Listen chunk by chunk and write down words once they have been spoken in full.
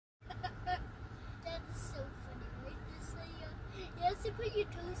put your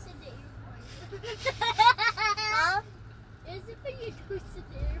toes in the air fryer? Huh? Is it put your toes in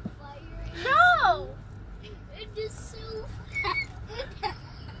the air fryer? No! It is so fat.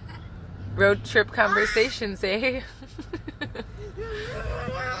 Road trip conversations, eh?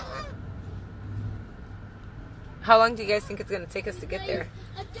 How long do you guys think it's going to take us to get there?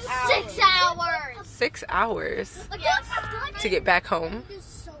 6 hours. 6 hours? To get back home?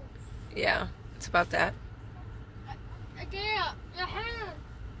 Yeah, it's about that.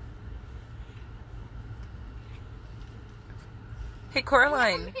 Hey,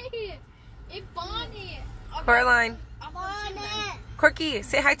 Coraline. Coraline. Corky,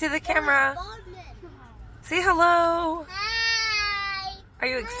 say hi to the camera. Say hello. Hi. Are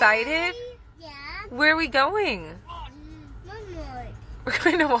you excited? Yeah. Where are we going? Walmart. We're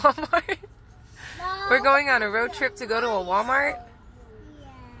going to Walmart? We're going on a road trip to go to a Walmart?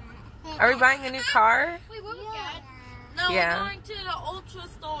 Yeah. Are we buying a new car? Wait, what was that? No, Yeah. we're going to the Ultra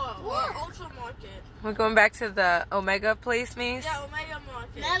store, or Ultra Market. We're going back to the Omega place, Mace? Yeah, Omega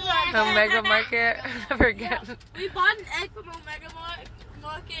Market. Omega Market? Never again. Yeah. We bought an egg from Omega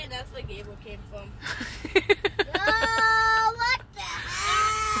Market, and that's where Gable came from. Oh, what the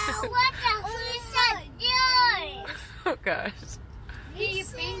hell? What the hell is yours? Oh, gosh. Get your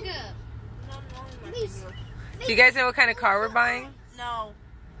finger. No, my finger. Do you guys know what kind of car we're buying? No.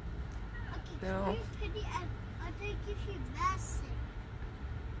 No. I think you should mess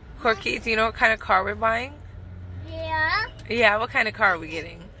it. Corky, do you know what kind of car we're buying? Yeah. Yeah, what kind of car are we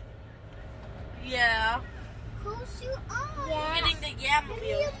getting? Yeah. Close your eyes. We're getting the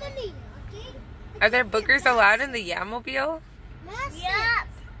Yamamobile. Money, okay? Are there boogers allowed in the Yamobile? Yeah.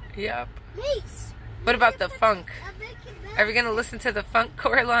 Yep. Mace. What about the funk? I'll make you mess. Are we going to listen to the funk,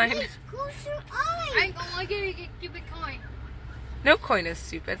 Coraline? Mace, close your eyes. I ain't gonna like it, you give it coin. No coin is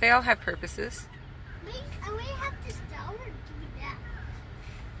stupid. They all have purposes. Mace, I only have this dollar to give me that.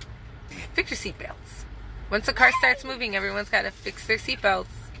 Fix your seatbelts. Once the car starts moving, everyone's got to fix their seatbelts.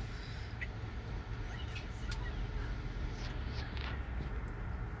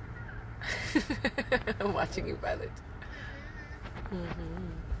 I'm watching you, brother.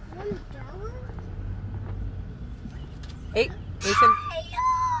 $1? Hey, Mason, Hey,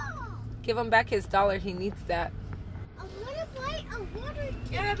 give him back his dollar. He needs that. I want to buy a water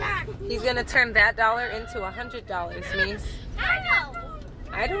Give it back. He's going to turn that dollar into $100, Mace. I know.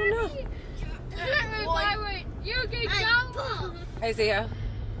 I don't know. You get Isaiah,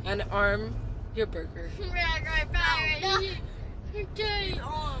 unarm your burger. He's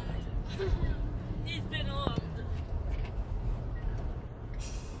armed. He's been armed.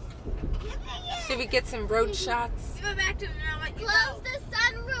 Should we get some road shots? Give it back to him and I'll let you Close go. the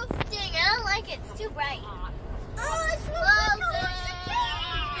sunroof thing. I don't like it. It's too bright. Oh, it's Get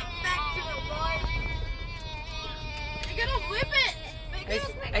back to it, boy. You're gonna whip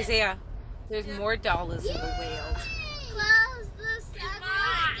it. Isaiah, there's more dollars in the whale. Close the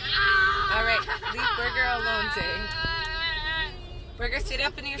sunroof thing. All right, leave Burger alone, Zay. Burger, sit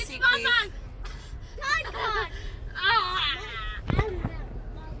up in your seat, please.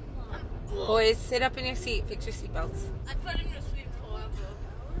 Boys, sit up in your seat. Fix your seatbelts. I put him to sleep forever.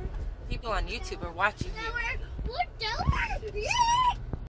 People on YouTube are watching you. What dollar? Yeah.